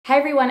Hey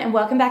everyone, and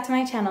welcome back to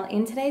my channel.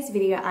 In today's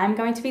video, I'm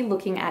going to be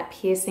looking at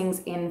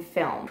piercings in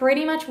film.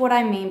 Pretty much what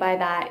I mean by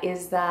that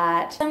is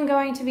that I'm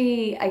going to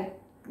be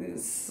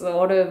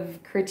sort of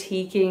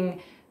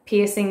critiquing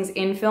piercings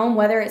in film,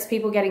 whether it's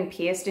people getting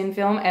pierced in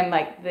film and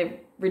like the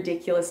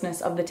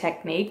ridiculousness of the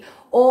technique,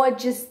 or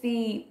just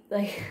the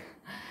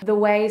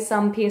way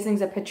some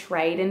piercings are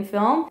portrayed in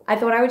film. I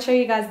thought I would show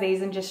you guys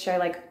these and just show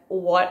like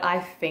what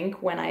I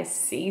think when I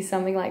see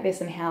something like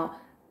this and how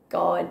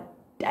god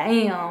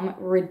damn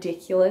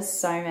ridiculous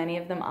so many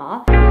of them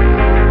are.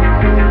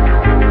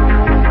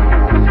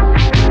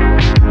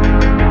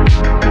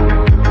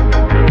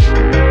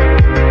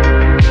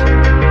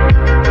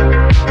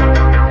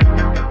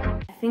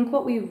 I think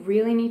what we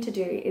really need to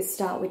do is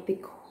start with the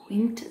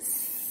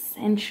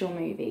quintessential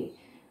movie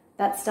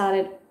that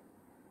started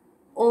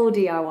all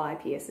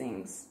DIY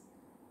piercings,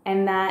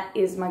 and that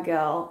is my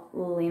girl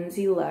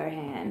Lindsay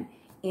Lohan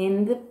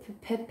in The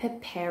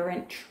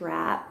Parent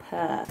Trap.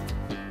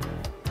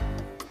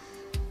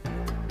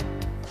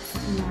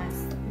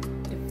 Nice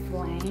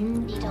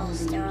deflame. Needle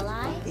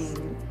sterilized.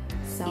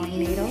 Sewing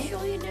needle.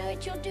 Sure you know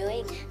what you're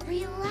doing?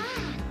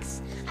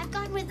 Relax. I've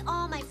gone with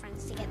all my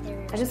friends to get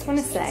their. I just want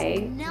to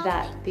say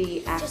that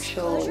the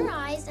actual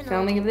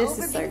filming of this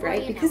is so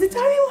great because it's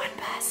only one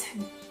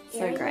person.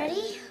 So great.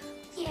 Ready?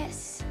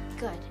 Yes.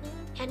 Good.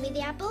 Hand me the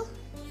apple.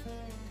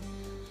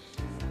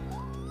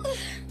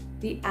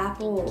 The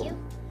apple. Thank you.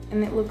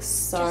 And it looks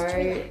so Just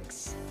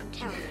relax. I'm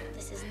telling you,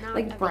 this is not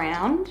like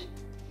browned.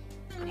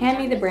 Hand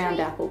me the browned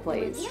apple,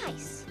 please. The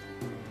ice.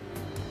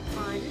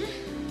 1,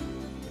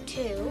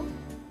 2,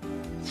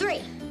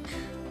 3.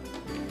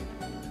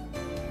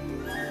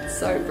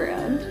 So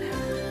brown.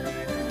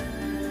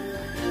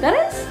 That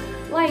is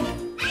like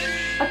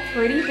a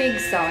pretty big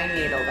sewing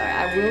needle though,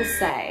 I will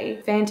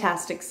say.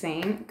 Fantastic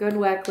scene. Good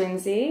work,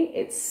 Lindsay.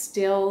 It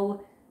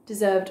still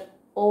deserved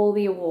all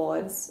the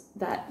awards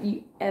that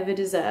you ever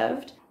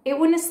deserved. It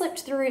wouldn't have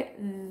slipped through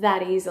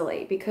that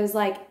easily because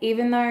like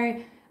even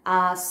though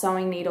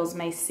sewing needles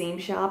may seem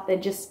sharp, they're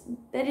just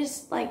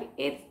like,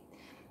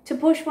 to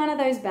push one of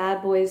those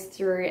bad boys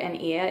through an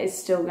ear is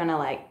still gonna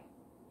like,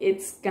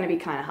 it's gonna be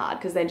kind of hard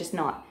because they're just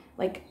not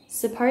like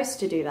supposed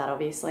to do that,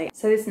 obviously.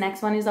 So this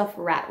next one is off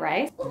Rat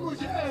Race.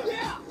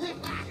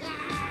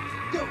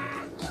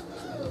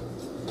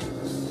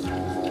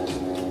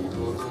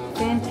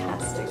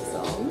 Fantastic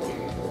song.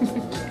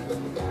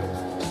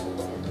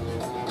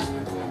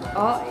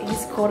 Oh,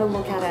 he's caught a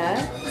look at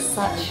her.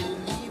 Such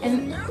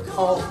an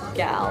old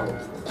gal.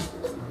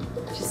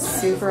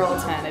 Just super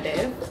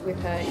alternative with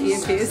her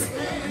earpiece.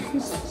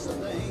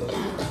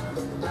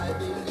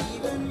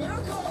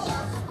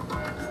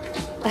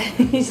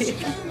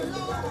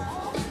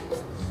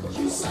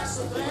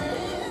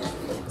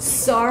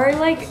 So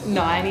like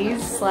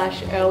 90s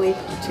 / early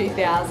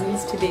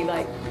 2000s to be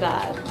like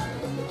that.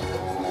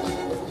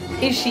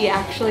 Is she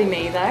actually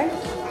me though?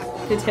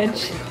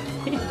 Potentially.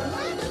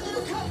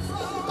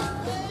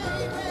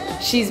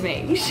 She's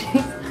me.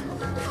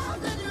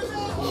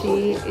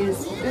 He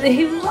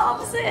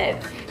loves it.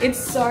 It's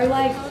so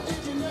like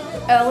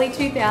early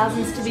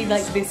 2000s to be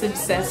like this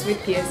obsessed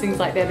with piercings,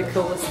 like they're the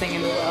coolest thing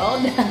in the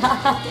world.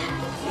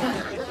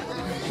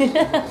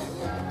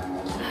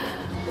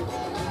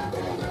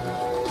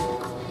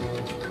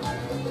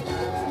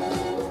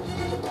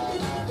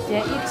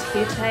 Get your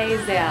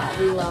titties out,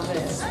 we love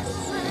it.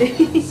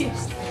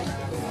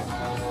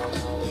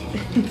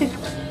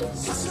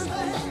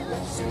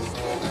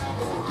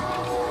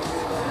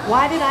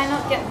 Why did I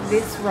not get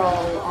this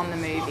role on the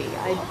movie?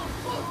 I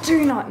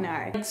do not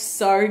know. It's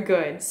so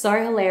good, so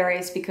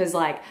hilarious because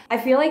like, I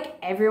feel like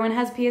everyone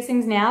has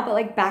piercings now, but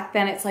like back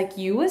then it's like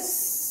you were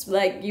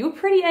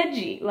pretty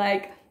edgy.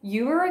 Like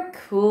you were a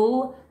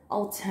cool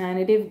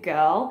alternative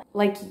girl.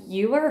 Like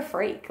you were a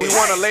freak. We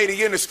want a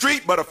lady in the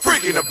street, but a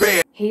freak in the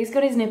bed. He's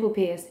got his nipple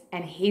pierced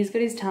and he's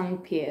got his tongue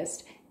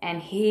pierced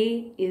and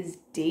he is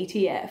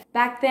DTF.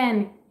 Back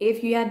then,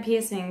 if you had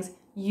piercings,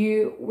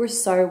 you were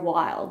so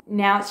wild.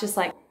 Now it's just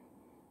like,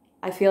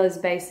 I feel as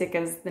basic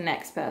as the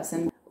next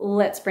person.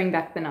 Let's bring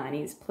back the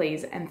 90s,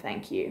 please and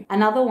thank you.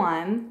 Another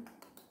one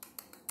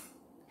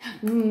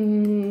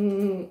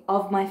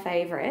of my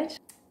favorite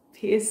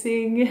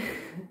piercing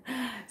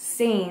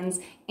scenes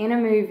in a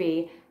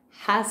movie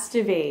has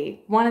to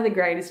be one of the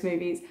greatest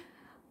movies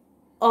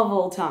of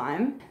all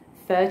time,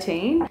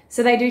 13.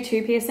 So they do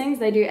 2 piercings.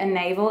 They do a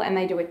navel and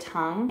they do a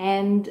tongue.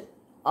 And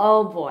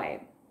oh boy,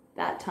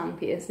 that tongue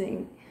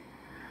piercing.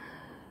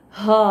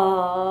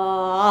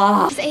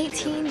 Oh. It's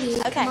 18,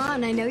 dude. Okay. Come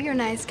on, I know you're a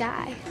nice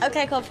guy.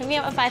 Okay, cool. Pick me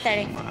up at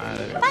 5:30.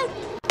 Bye.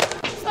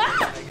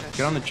 Ah!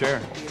 Get on the chair.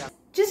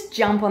 Just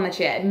jump on the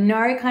chair.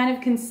 No kind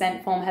of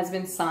consent form has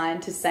been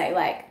signed to say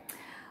like,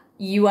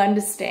 you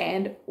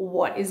understand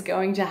what is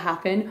going to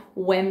happen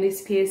when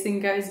this piercing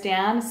goes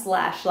down /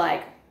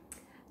 like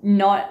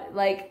not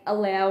like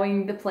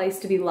allowing the place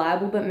to be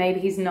liable, but maybe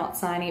he's not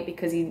signing it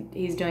because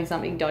he's doing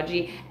something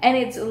dodgy. And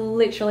it's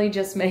literally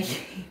just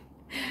making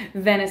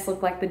Venice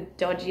look like the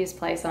dodgiest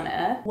place on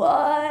earth.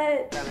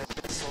 What?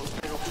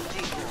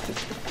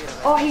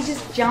 Oh, he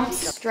just jumps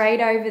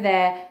straight over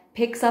there,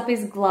 picks up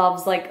his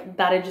gloves like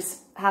that had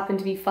just happened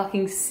to be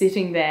fucking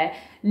sitting there,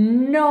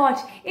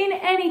 not in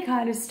any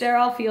kind of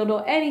sterile field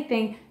or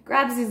anything,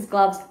 grabs his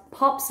gloves,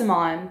 pops them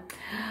on.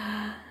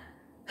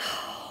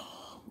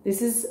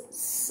 This is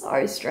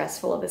so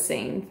stressful of a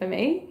scene for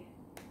me.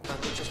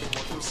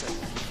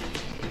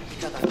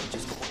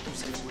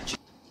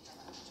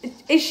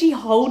 Is she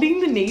holding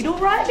the needle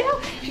right now?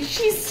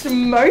 She's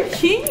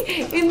smoking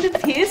in the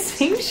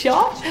piercing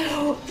shop?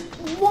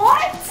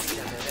 What?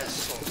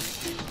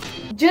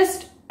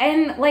 Just,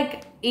 and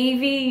like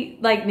Evie,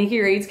 like Nikki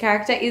Reed's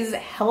character is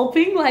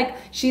helping, like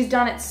she's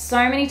done it so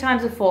many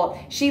times before.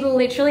 She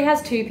literally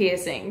has 2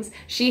 piercings.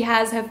 She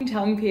has her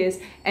tongue pierced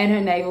and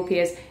her navel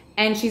pierced,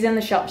 and she's in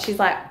the shop. She's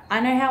like, I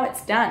know how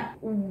it's done.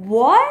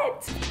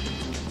 What?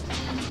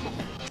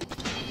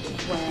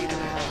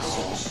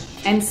 Wow.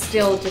 And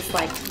still just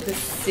like the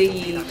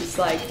sea, just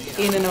like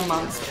in and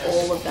amongst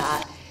all of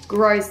that.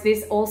 Gross.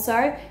 This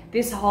also,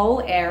 this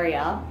whole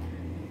area,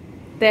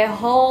 their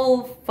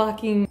whole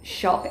fucking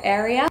shop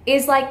area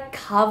is like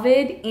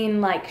covered in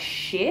like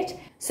shit.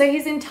 So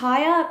his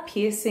entire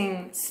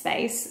piercing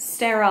space,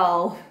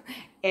 sterile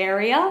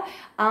area,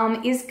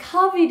 is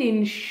covered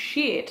in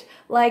shit.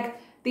 Like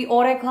the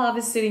autoclave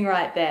is sitting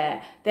right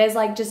there. There's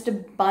like just a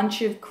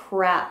bunch of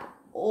crap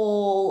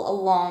all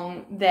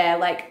along there.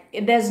 Like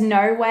there's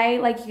no way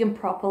like you can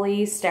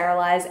properly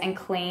sterilize and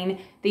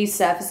clean these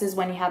surfaces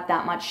when you have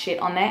that much shit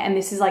on there. And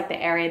this is like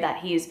the area that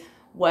he's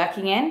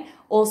working in.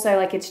 Also,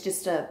 like it's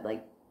just a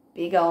like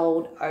big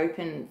old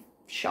open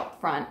shop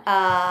front.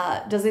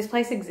 Does this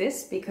place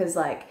exist? Because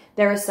like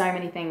there are so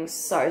many things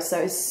so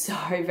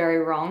very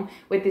wrong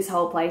with this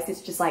whole place.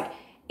 It's just like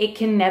it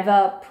can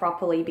never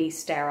properly be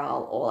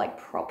sterile or like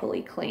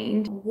properly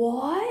cleaned.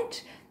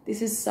 What?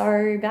 This is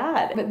so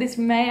bad. But this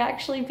may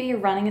actually be a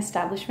running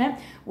establishment,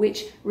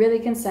 which really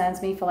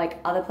concerns me for like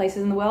other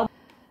places in the world.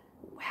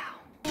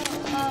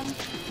 Wow.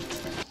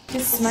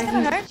 Just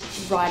smoking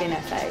right in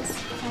her face.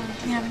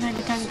 You haven't had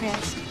your tongue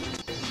pierced.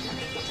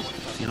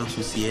 Si lo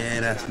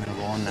susieras,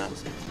 Nirvana.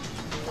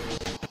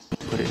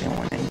 Put it in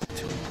when I need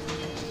to.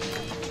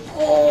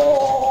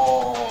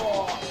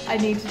 Oh! I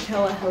need to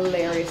tell a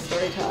hilarious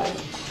story time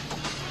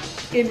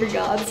in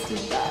regards to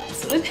that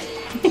sort of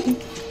thing.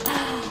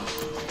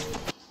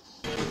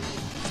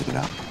 Pick it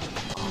up.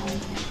 Oh my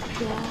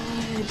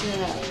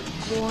god.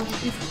 What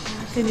is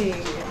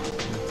happening?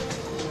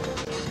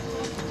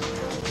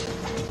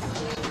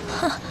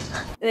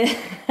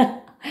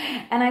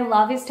 And I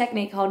love his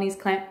technique holding his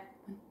clamp.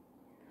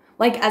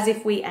 Like as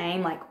if we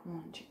aim like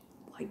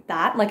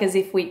that. Like as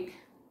if we...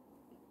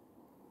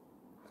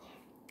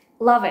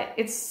 Love it.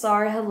 It's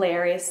so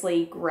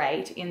hilariously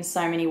great in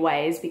so many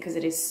ways because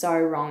it is so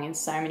wrong in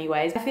so many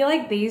ways. I feel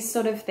like these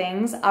sort of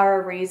things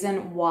are a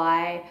reason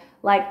why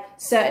like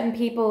certain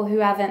people who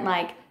haven't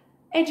like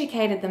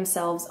educated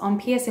themselves on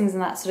piercings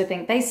and that sort of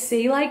thing, they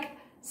see like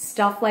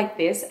stuff like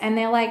this and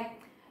they're like,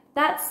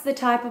 that's the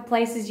type of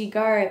places you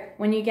go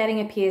when you're getting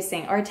a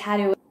piercing or a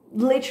tattoo.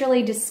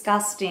 Literally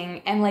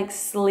disgusting and like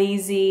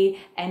sleazy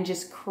and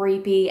just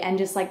creepy and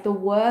just like the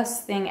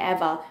worst thing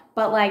ever.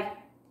 But like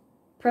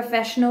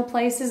professional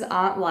places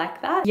aren't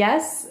like that.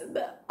 Yes,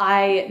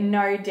 I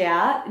no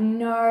doubt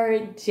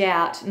know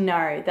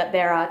that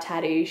there are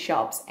tattoo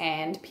shops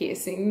and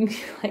piercing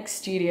like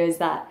studios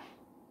that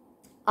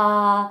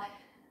are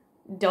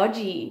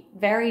dodgy,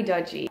 very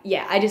dodgy.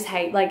 Yeah, I just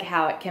hate like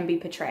how it can be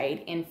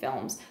portrayed in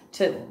films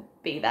to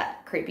be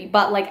that creepy.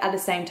 But like at the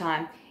same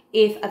time,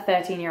 if a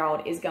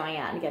 13-year-old is going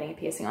out and getting a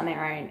piercing on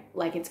their own,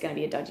 like it's gonna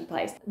be a dodgy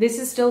place. This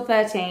is still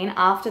 13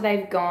 after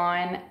they've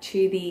gone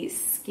to the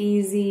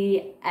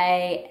Skeezy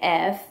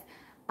AF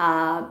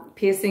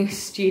piercing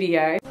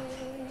studio.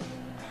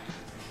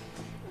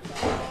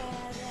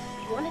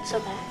 You want it so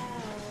bad.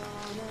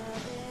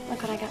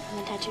 Look what I got from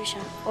the tattoo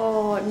shop.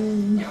 Oh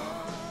no.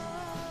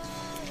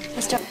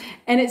 Let's do it.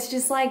 And it's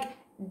just like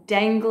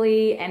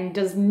dangly and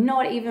does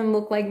not even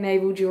look like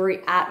navel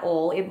jewelry at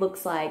all. It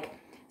looks like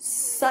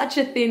such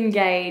a thin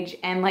gauge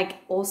and like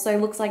also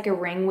looks like a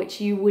ring which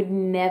you would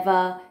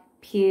never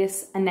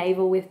pierce a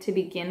navel with to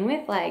begin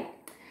with. Like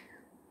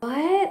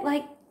what?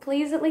 Like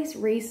please at least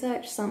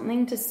research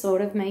something to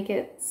sort of make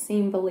it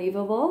seem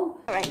believable.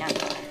 Right now.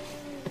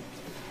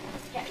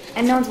 Yeah.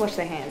 And no one's washed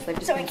their hands. They've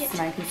just So been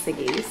smoking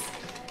ciggies.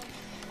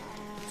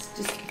 Let's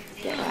just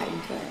get right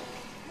into it.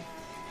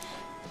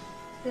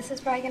 This is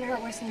probably gonna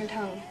hurt worse than your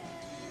tongue.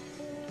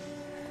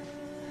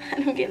 I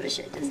don't give a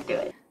shit, just do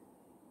it.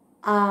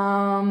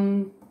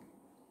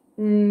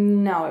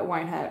 No, it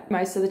won't hurt.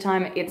 Most of the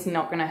time, it's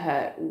not gonna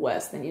hurt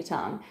worse than your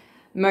tongue.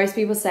 Most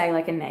people say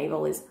like a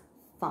navel is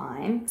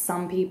fine.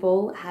 Some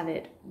people have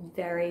it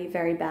very,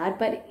 very bad,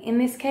 but in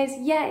this case,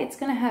 yeah, it's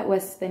gonna hurt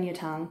worse than your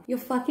tongue. Your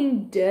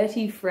fucking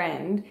dirty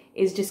friend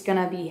is just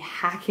gonna be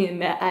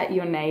hacking at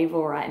your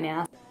navel right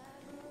now.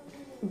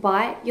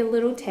 Bite your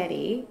little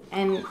teddy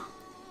and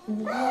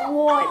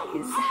what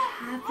is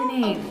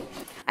happening?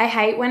 I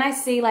hate when I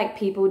see like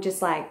people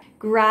just like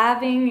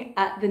grabbing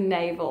at the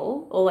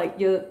navel or like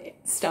your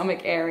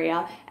stomach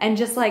area and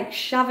just like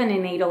shoving a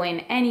needle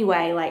in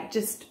anyway, like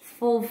just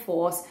full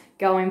force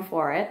going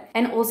for it.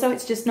 And also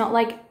it's just not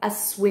like a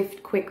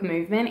swift, quick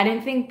movement. I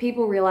don't think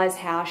people realize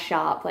how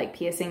sharp like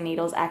piercing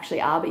needles actually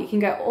are, but you can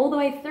go all the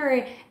way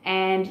through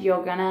and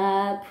you're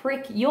gonna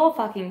prick your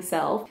fucking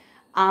self.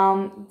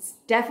 It's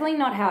definitely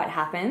not how it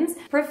happens.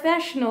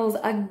 Professionals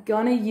are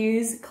gonna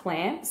use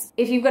clamps.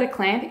 If you've got a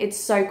clamp, it's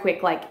so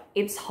quick, like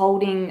it's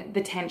holding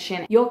the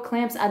tension. Your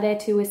clamps are there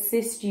to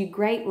assist you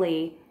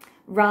greatly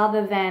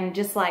rather than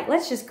just like,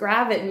 let's just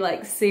grab it and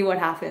like see what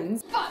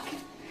happens. Fuck!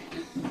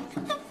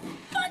 What the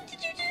fuck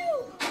did you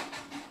do?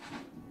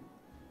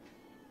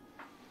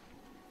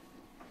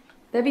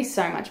 There'd be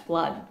so much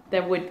blood.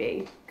 There would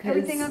be.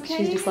 Everything okay?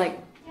 She's just like,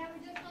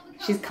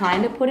 she's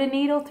kind of put a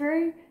needle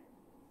through.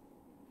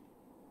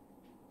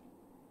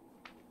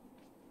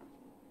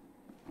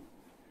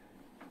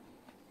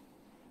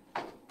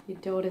 Your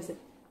daughter's a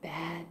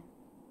bad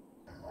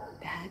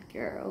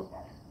girl.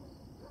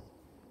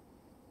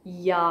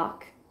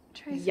 Yuck.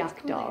 Trace, Yuck it's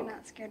cool that dog. you're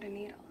not scared of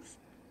needles.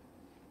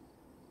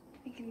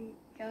 We can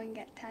go and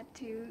get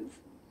tattoos.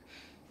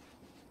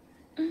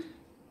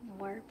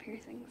 More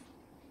piercings.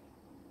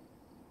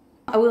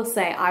 I will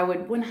say I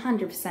would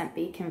 100%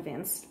 be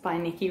convinced by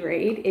Nikki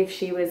Reed if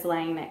she was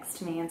laying next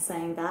to me and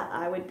saying that.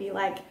 I would be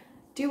like,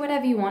 do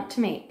whatever you want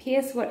to me.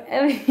 Pierce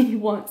whatever you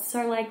want.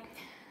 So like,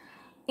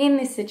 in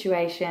this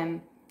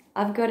situation,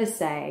 I've got to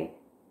say,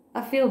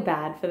 I feel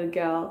bad for the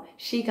girl.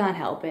 She can't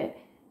help it.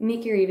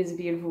 Nikki Reed is a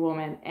beautiful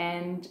woman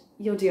and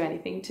you'll do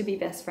anything to be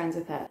best friends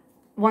with her.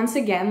 Once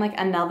again, like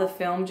another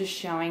film just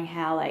showing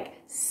how like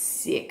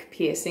sick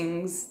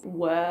piercings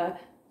were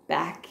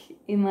back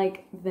in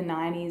like the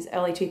 90s,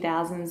 early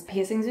 2000s.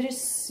 Piercings are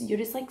just, you're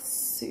just like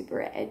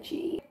super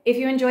edgy. If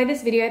you enjoyed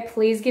this video,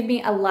 please give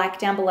me a like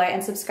down below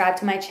and subscribe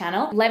to my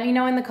channel. Let me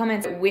know in the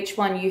comments which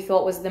one you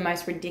thought was the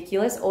most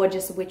ridiculous or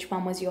just which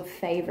one was your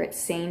favorite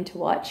scene to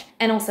watch.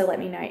 And also let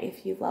me know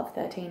if you love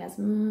 13 as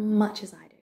much as I do.